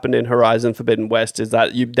sort of happened in Horizon Forbidden West, is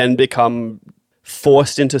that you then become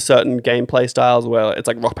forced into certain gameplay styles where it's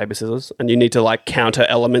like rock, paper, scissors, and you need to like counter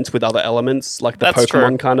elements with other elements, like the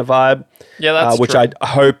Pokemon kind of vibe. Yeah, that's which true. I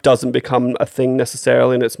hope doesn't become a thing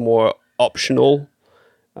necessarily, and it's more optional.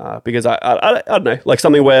 Because I don't know, like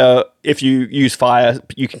something where if you use fire,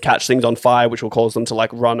 you can catch things on fire, which will cause them to like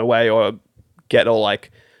run away or get all like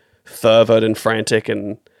fervent and frantic,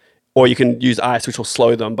 or you can use ice, which will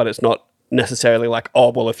slow them, but it's not necessarily like,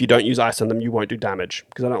 oh, well, if you don't use ice on them, you won't do damage,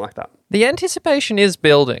 because I don't like that. The anticipation is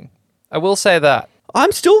building. I will say that.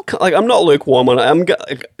 I'm still like, I'm not lukewarm on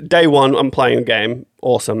it. Day one, I'm playing a game.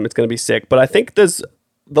 Awesome. It's going to be sick. But I think there's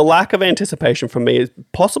the lack of anticipation from me is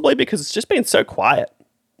possibly because it's just been so quiet.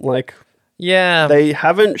 Like, yeah, they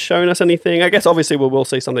haven't shown us anything. I guess obviously we will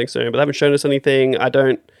see something soon, but they haven't shown us anything.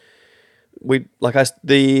 The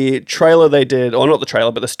trailer they did, or not the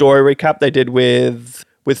trailer, but the story recap they did with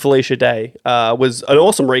Felicia Day was an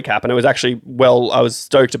awesome recap, and it was actually, I was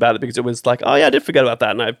stoked about it because it was like, oh yeah, I did forget about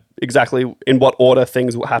that, and exactly in what order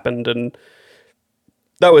things happened, and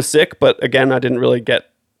that was sick. But again, I didn't really get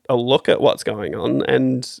a look at what's going on,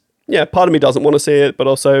 and yeah, part of me doesn't want to see it, but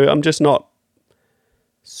also I'm just not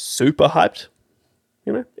super hyped,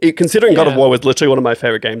 considering God of War was literally one of my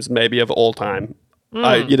favorite games maybe of all time.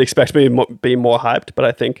 You'd expect me to be more hyped, but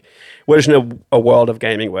I think we're just in a world of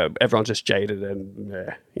gaming where everyone's just jaded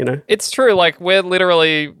and it's true. Like, we're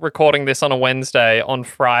literally recording this on a Wednesday. On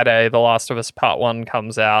Friday, The Last of Us Part 1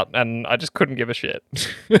 comes out, and I just couldn't give a shit.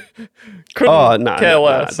 Couldn't care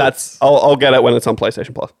less. That's I'll get it when it's on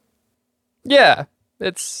PlayStation Plus. Yeah,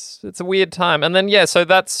 it's a weird time. And then so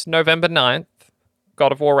that's November 9th.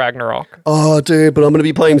 God of War Ragnarok. Oh, dude, but I'm going to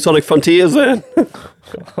be playing Sonic Frontiers then.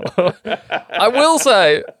 I will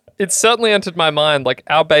say, it's certainly entered my mind, like,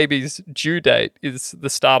 our baby's due date is the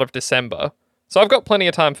start of December. So I've got plenty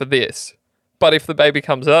of time for this. But if the baby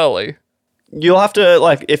comes early... You'll have to,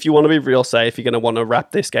 like, if you want to be real safe, you're going to want to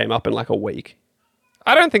wrap this game up in, like, a week.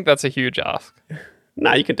 I don't think that's a huge ask.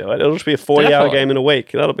 No, you can do it. It'll just be a 40-hour game in a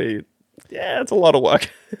week. That'll be... Yeah, it's a lot of work.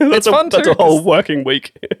 That's fun too. That's a whole working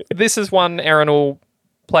week. This is one Erin will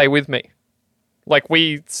play with me. Like,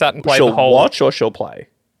 we sat and played she'll the whole... She'll watch or she'll play?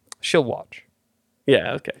 She'll watch.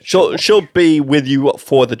 Yeah, okay. She'll be with you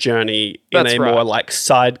for the journey in more, like,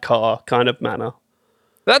 sidecar kind of manner.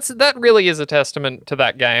 That really is a testament to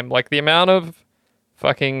that game. Like, the amount of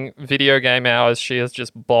fucking video game hours she has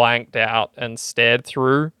just blanked out and stared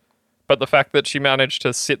through but the fact that she managed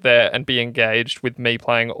to sit there and be engaged with me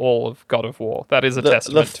playing all of God of War, that is a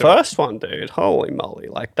testament to the first one, dude, holy moly,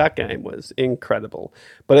 like that game was incredible.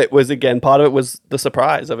 But it was, again, part of it was the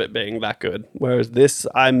surprise of it being that good. Whereas this,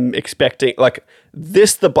 I'm expecting, like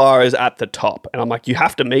this, the bar is at the top. And I'm like, you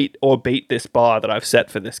have to meet or beat this bar that I've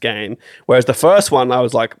set for this game. Whereas the first one, I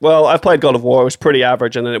was like, well, I've played God of War, it was pretty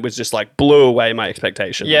average. And then it was just like blew away my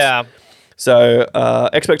expectations. Yeah. So,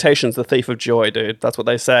 expectations, the thief of joy, dude. That's what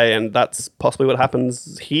they say, and that's possibly what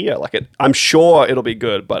happens here. Like, I'm sure it'll be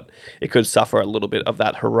good, but it could suffer a little bit of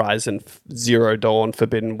that Horizon Zero Dawn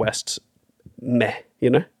Forbidden West meh, you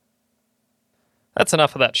know? That's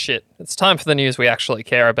enough of that shit. It's time for the news we actually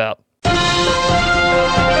care about.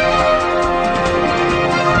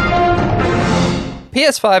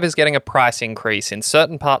 PS5 is getting a price increase in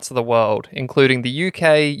certain parts of the world, including the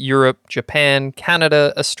UK, Europe, Japan,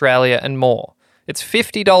 Canada, Australia, and more. It's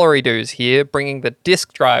 $50 dues here, bringing the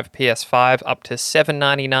disk drive PS5 up to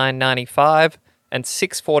 $799.95 and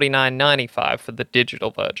 $649.95 for the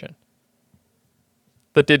digital version.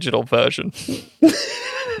 The digital version.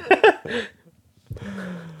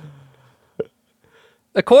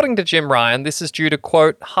 According to Jim Ryan, this is due to,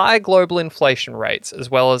 quote, high global inflation rates,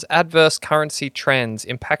 as well as adverse currency trends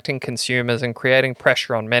impacting consumers and creating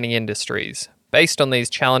pressure on many industries. Based on these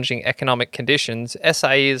challenging economic conditions,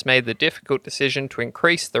 SAE has made the difficult decision to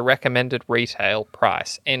increase the recommended retail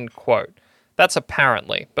price, end quote. That's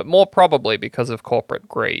apparently, but more probably because of corporate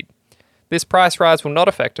greed. This price rise will not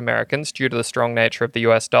affect Americans due to the strong nature of the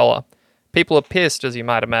US dollar. People are pissed, as you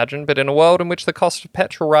might imagine, but in a world in which the cost of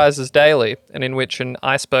petrol rises daily, and in which an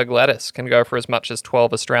iceberg lettuce can go for as much as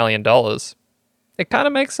 $12 Australian, it kind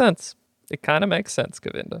of makes sense. It kind of makes sense,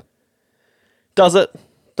 Govinda. Does it?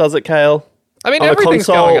 Does it, Kale? I mean, On a everything's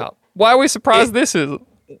console, going up. Why are we surprised this is?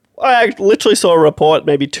 I literally saw a report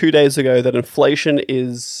maybe 2 days ago that inflation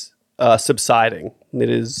is subsiding.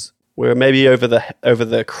 We're maybe over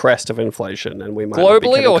the crest of inflation, and we might not be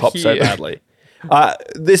Globally getting or copped so here? badly.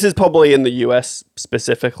 This is probably in the US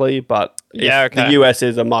specifically, but if the US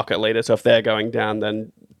is a market leader, so if they're going down,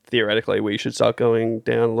 then theoretically we should start going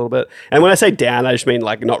down a little bit. And when I say down, I just mean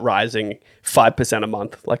like not rising 5% a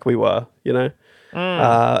month like we were, you know?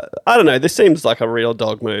 I don't know. This seems like a real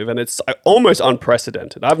dog move, and it's almost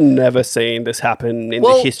unprecedented. I've never seen this happen in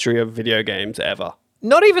the history of video games ever.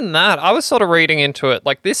 Not even that. I was sort of reading into it.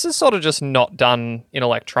 Like, this is sort of just not done in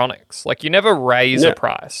electronics. Like, you never raise a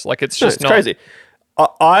price. Like, it's just it's crazy.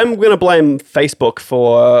 I'm going to blame Facebook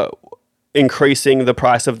for increasing the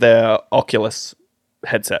price of their Oculus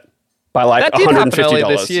headset by like That did $150. happen earlier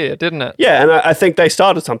this year, didn't it? Yeah, and I think they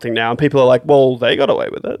started something now, and people are like, "Well, they got away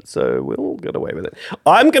with it, so we'll get away with it."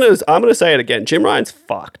 I'm gonna say it again. Jim Ryan's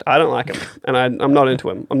fucked. I don't like him, and I'm not into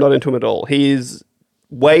him. I'm not into him at all. He's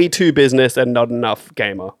way too business and not enough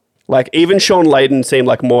gamer. Like, even Sean Layden seemed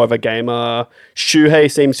like more of a gamer.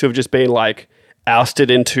 Shuhei seems to have just been like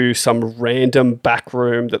ousted into some random back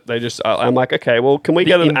room that they just. I'm like, okay, well, can we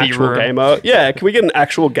get an actual room. gamer? Yeah, can we get an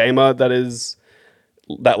actual gamer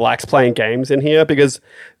that likes playing games in here? Because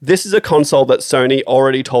this is a console that Sony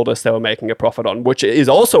already told us they were making a profit on, which is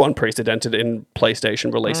also unprecedented in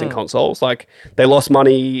PlayStation releasing consoles. Like, they lost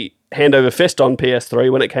money hand over fist on PS3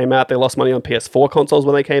 when it came out. They lost money on PS4 consoles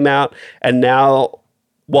when they came out. And now,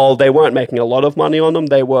 while they weren't making a lot of money on them,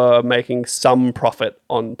 they were making some profit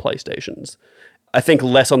on PlayStations. I think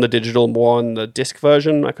less on the digital, more on the disc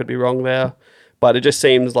version. I could be wrong there. But it just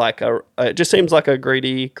seems like a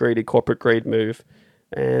greedy corporate greed move.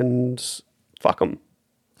 And fuck them.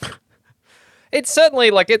 It's certainly,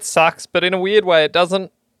 like, it sucks, but in a weird way, it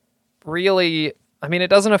doesn't really... I mean, it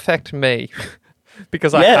doesn't affect me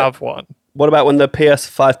because I have one. What about when the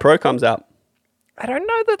PS5 Pro comes out? I don't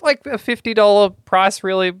know that, like, a $50 price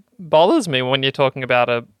really bothers me when you're talking about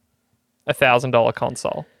a $1,000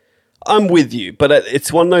 console. I'm with you, but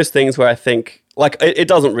it's one of those things where I think, like, it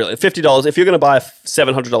doesn't really... $50, if you're going to buy a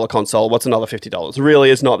 $700 console, what's another $50?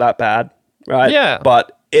 Really, it's not that bad. Right? Yeah.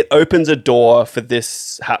 But it opens a door for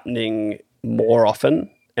this happening more often.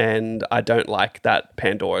 And I don't like that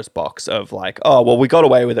Pandora's box of like, oh, well, we got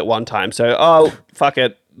away with it one time. So, oh, fuck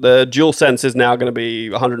it. The DualSense is now going to be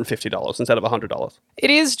 $150 instead of $100. It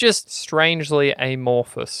is just strangely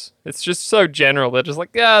amorphous. It's just so general. They're just like,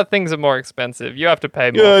 yeah, things are more expensive. You have to pay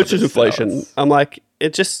more. Yeah, it's just inflation. I'm like,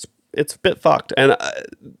 it's a bit fucked. And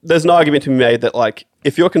there's an argument to be made that, like,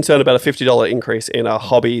 if you're concerned about a $50 increase in a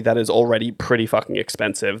hobby that is already pretty fucking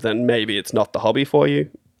expensive, then maybe it's not the hobby for you.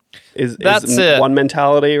 That's one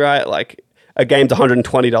mentality, right? Like, a game's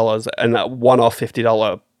 $120 and that one-off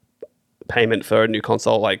 $50 payment for a new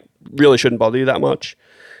console, like, really shouldn't bother you that much.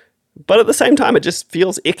 But at the same time, it just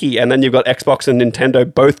feels icky. And then you've got Xbox and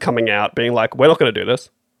Nintendo both coming out being like, we're not going to do this.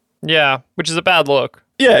 Yeah, which is a bad look.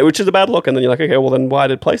 Yeah, which is a bad look. And then you're like, okay, well then why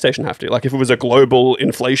did PlayStation have to? Like if it was a global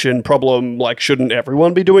inflation problem, like shouldn't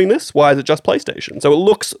everyone be doing this? Why is it just PlayStation? So it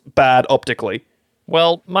looks bad optically.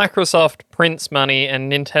 Well, Microsoft prints money and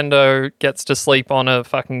Nintendo gets to sleep on a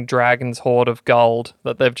fucking dragon's hoard of gold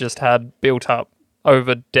that they've just had built up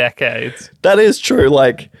over decades. That is true.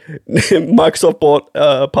 Like Microsoft bought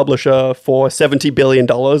a publisher for $70 billion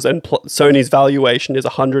and Sony's valuation is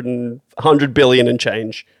 $100 billion and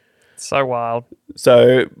change. So wild.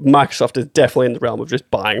 So Microsoft is definitely in the realm of just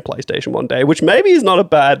buying PlayStation one day, which maybe is not a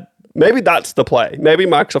bad... Maybe that's the play. Maybe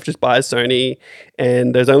Microsoft just buys Sony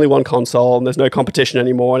and there's only one console and there's no competition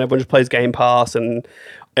anymore and everyone just plays Game Pass and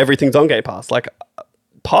everything's on Game Pass. Like,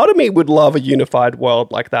 part of me would love a unified world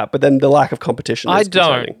like that, but then the lack of competition is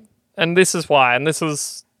concerning. And this is why. And this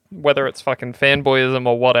is whether it's fucking fanboyism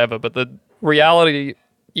or whatever, but the reality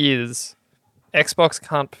is Xbox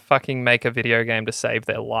can't fucking make a video game to save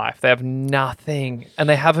their life. They have nothing. And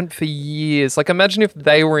they haven't for years. Like, imagine if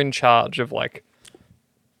they were in charge of, like,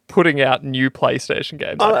 putting out new PlayStation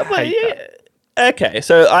games. I hate that. Okay,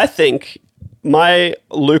 so I think my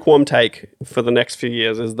lukewarm take for the next few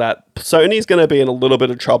years is that Sony's going to be in a little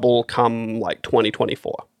bit of trouble come like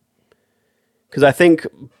 2024. Because I think,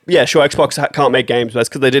 yeah, sure, Xbox can't make games, but that's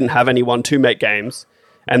because they didn't have anyone to make games.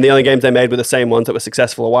 And the only games they made were the same ones that were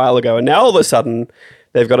successful a while ago. And now all of a sudden,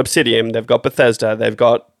 they've got Obsidian, they've got Bethesda, they've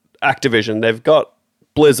got Activision, they've got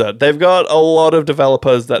Blizzard. They've got a lot of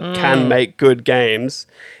developers that can make good games.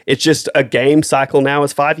 It's just a game cycle now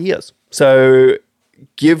is 5 years. So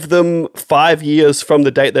give them 5 years from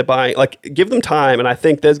the date they're buying. Like, give them time. And I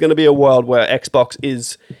think there's going to be a world where Xbox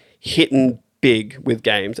is hitting big with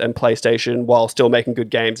games and PlayStation, while still making good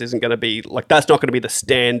games, isn't going to be like, that's not going to be the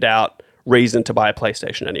standout reason to buy a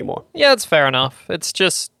PlayStation anymore. Yeah, it's fair enough. It's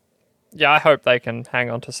just, yeah, I hope they can hang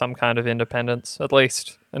on to some kind of independence, at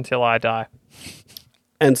least until I die.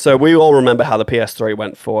 And so we all remember how the PS3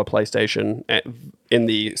 went for PlayStation in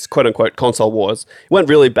the quote-unquote console wars. It went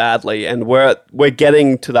really badly, and we're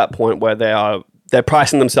getting to that point where they're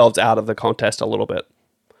pricing themselves out of the contest a little bit.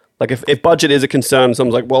 Like if budget is a concern,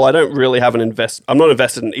 someone's like, well, I don't really have I'm not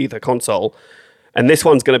invested in either console, and this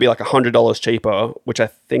one's going to be like $100 cheaper, which I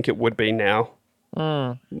think it would be now.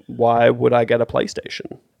 Why would I get a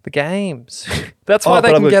PlayStation? The games. That's why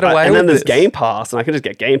they can get away with it. And then there's Game Pass, and I can just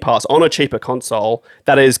get Game Pass on a cheaper console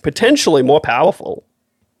that is potentially more powerful.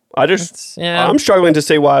 I'm struggling to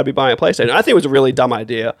see why I'd be buying a PlayStation. I think it was a really dumb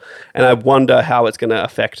idea, and I wonder how it's going to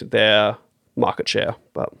affect their market share.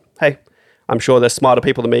 But hey, I'm sure there's smarter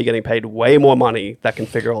people than me getting paid way more money that can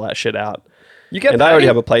figure all that shit out. I already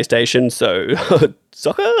have a PlayStation, so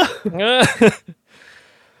sucker.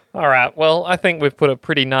 All right, well, I think we've put a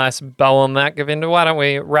pretty nice bow on that, Govinda. Why don't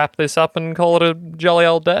we wrap this up and call it a jolly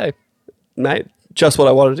old day? Mate, just what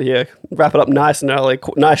I wanted to hear. Wrap it up nice and early.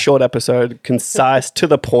 Nice short episode, concise, to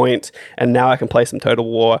the point, and now I can play some Total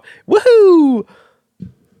War. Woohoo!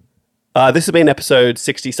 This has been episode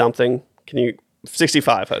 60-something.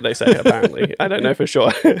 65, they say, apparently. I don't know for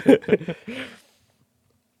sure.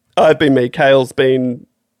 I've been me. Kale's been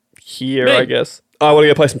here, I guess. I want to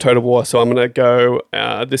go play some Total War, so I'm going to go.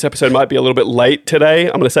 This episode might be a little bit late today.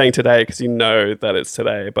 I'm going to say today because you know that it's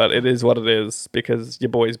today, but it is what it is because your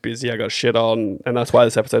boy's busy. I got shit on, and that's why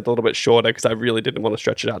this episode's a little bit shorter because I really didn't want to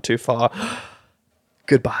stretch it out too far.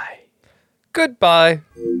 Goodbye. Goodbye.